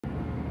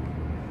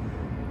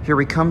Here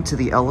we come to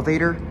the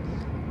elevator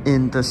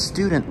in the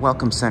Student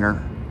Welcome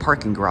Center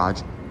parking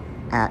garage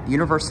at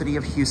University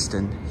of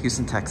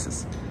Houston,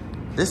 Texas.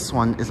 This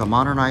one is a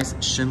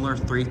modernized Schindler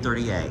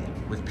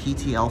 330A with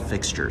PTL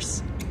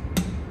fixtures.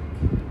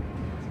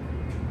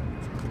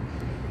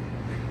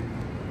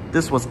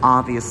 This was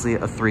obviously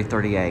a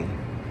 330A,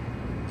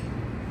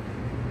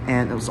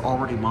 and it was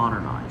already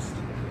modernized.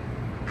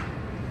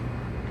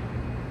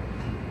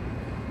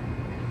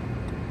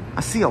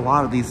 I see a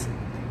lot of these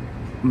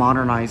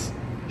modernized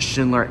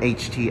Schindler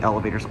HT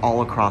elevators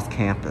all across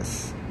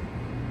campus.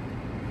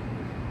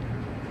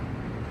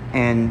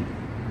 And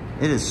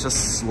it is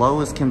just slow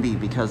as can be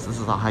because this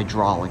is a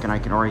hydraulic and I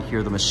can already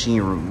hear the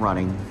machine room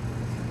running.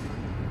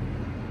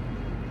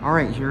 All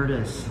right, here it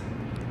is.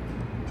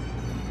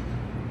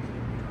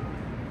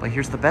 But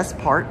here's the best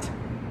part.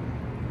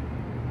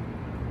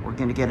 We're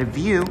gonna get a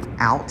view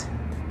out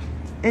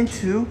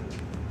into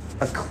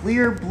a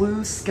clear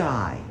blue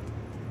sky.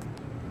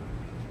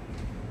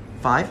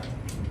 5.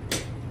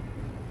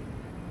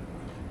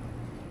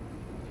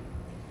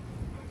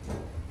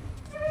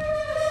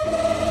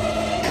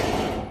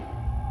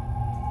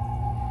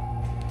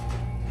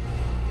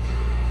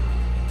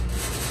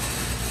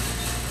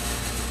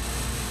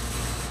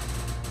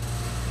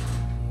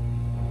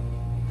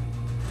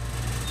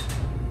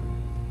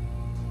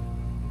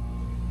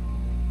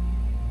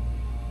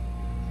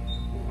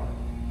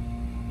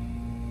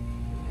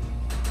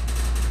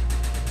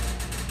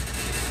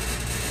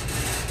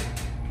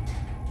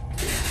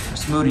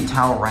 Moody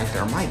tower right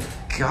there. My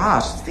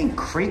gosh, this thing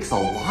creaks a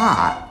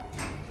lot.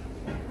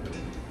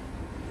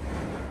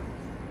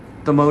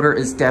 The motor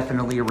is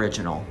definitely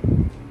original.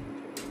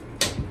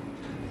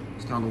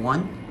 Just on the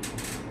 1.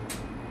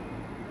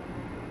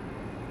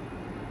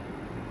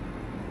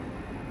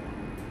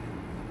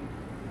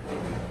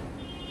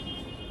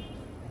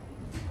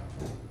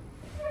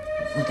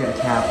 Look at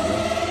a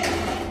cavity.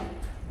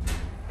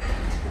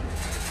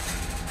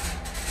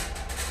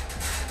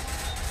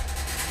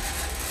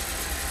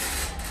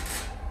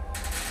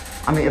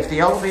 I mean, if the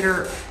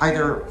elevator,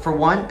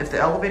 if the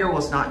elevator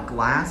was not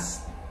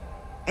glass,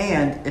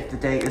 and if the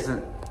day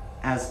isn't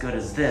as good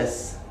as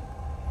this,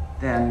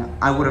 then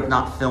I would have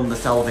not filmed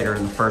this elevator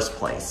in the first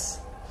place.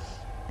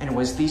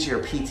 Anyways, these are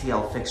your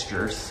PTL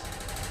fixtures.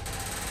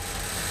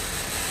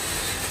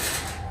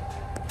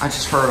 I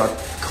just heard a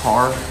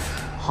car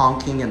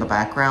honking in the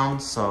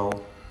background, so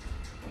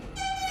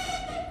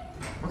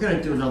we're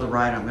gonna do another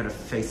ride. I'm gonna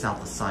face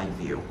out the side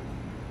view.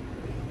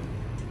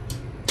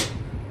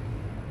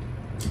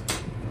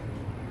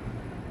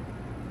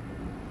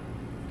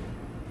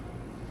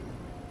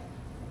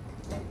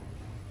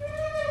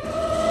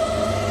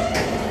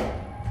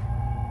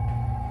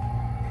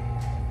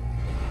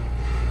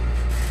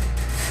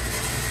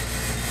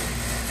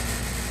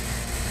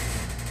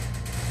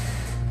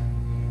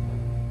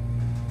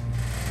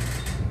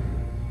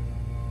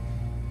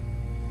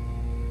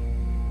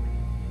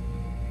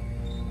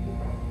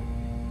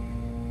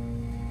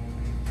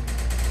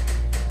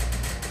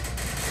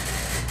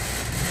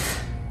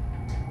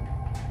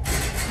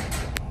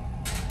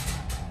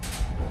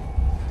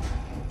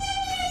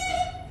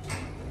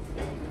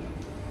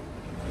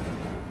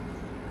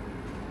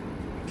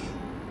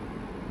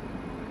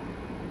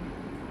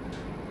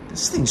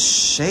 This thing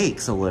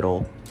shakes a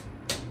little.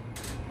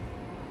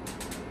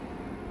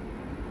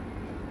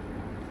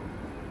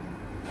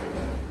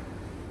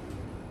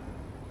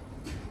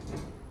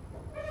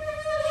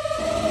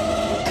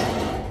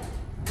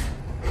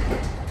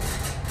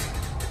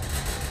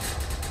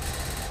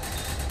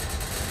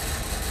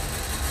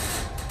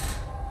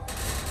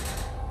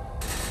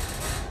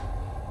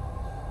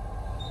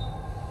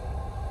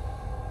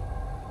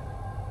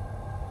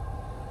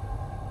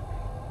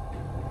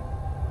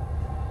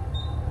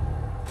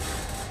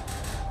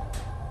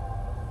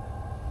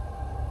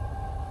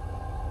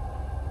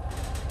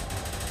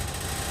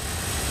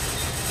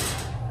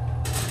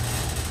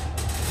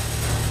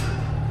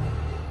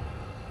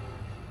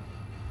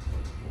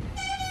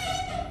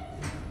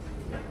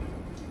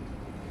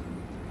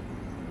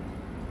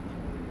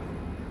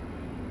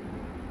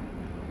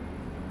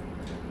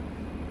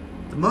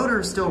 The motor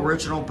is still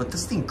original, but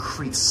this thing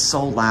creaks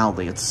so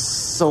loudly. It's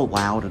so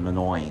loud and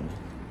annoying.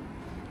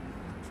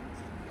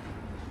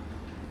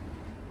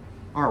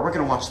 All right, we're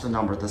gonna watch the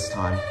number this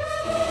time.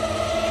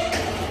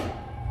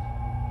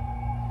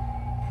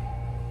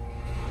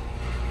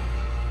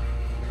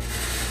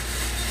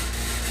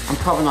 I'm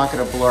probably not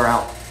gonna blur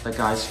out the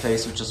guy's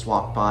face who just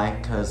walked by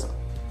because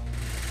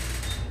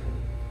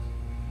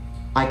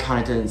I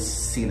kind of didn't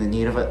see the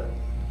need of it,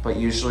 but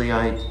usually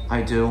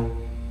I do.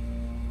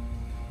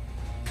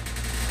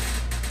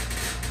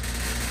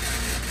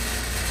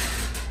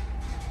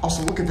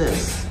 Also, look at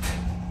this.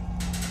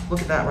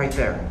 Look at that right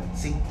there.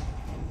 See?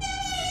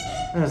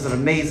 That is an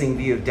amazing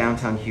view of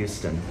downtown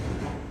Houston.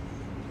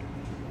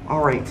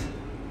 All right,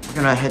 we're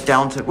gonna head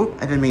down to, whoop,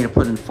 I didn't mean to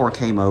put in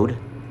 4K mode.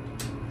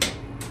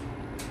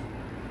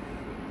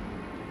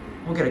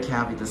 We'll get a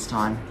cabbie this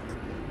time.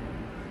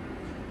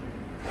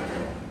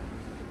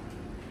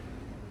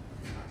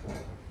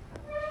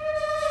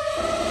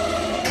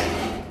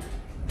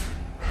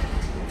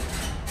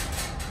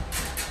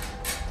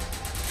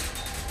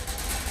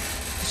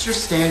 It's your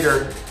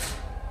standard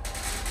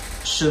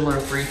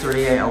Schindler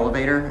 330A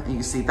elevator. And you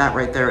can see that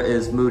right there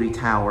is Moody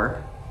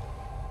Tower.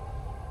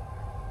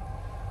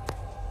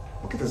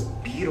 Look at this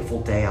beautiful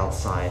day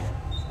outside.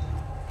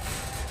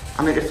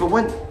 I mean, if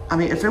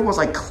it was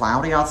like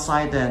cloudy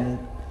outside,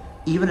 then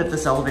even if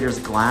this elevator is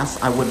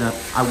glass, I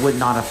would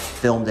not have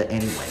filmed it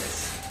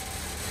anyways.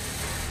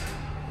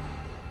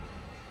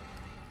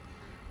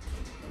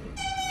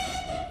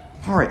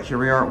 All right, here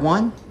we are at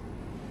 1.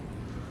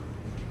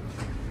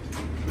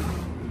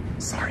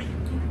 Sorry. All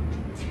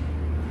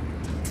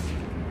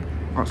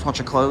right, let's watch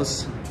it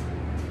close.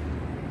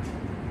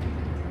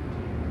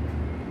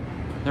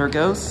 There it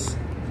goes.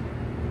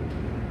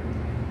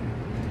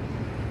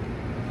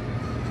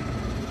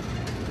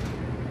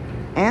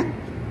 And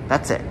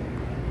that's it.